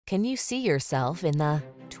Can you see yourself in the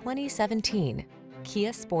 2017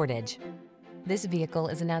 Kia Sportage? This vehicle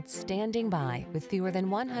is an outstanding buy with fewer than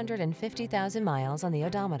 150,000 miles on the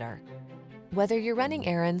odometer. Whether you're running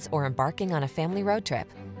errands or embarking on a family road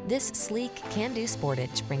trip, this sleek, can-do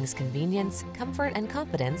Sportage brings convenience, comfort, and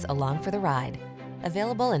confidence along for the ride.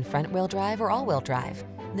 Available in front-wheel drive or all-wheel drive,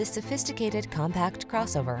 this sophisticated compact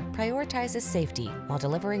crossover prioritizes safety while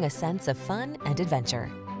delivering a sense of fun and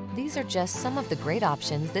adventure. These are just some of the great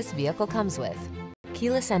options this vehicle comes with: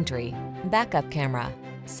 keyless entry, backup camera,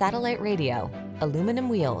 satellite radio, aluminum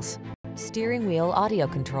wheels, steering wheel audio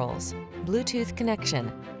controls, Bluetooth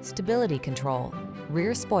connection, stability control,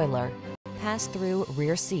 rear spoiler, pass-through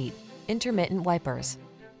rear seat, intermittent wipers.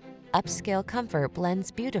 Upscale comfort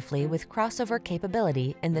blends beautifully with crossover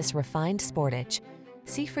capability in this refined Sportage.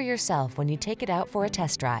 See for yourself when you take it out for a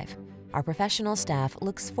test drive. Our professional staff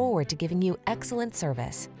looks forward to giving you excellent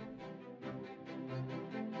service.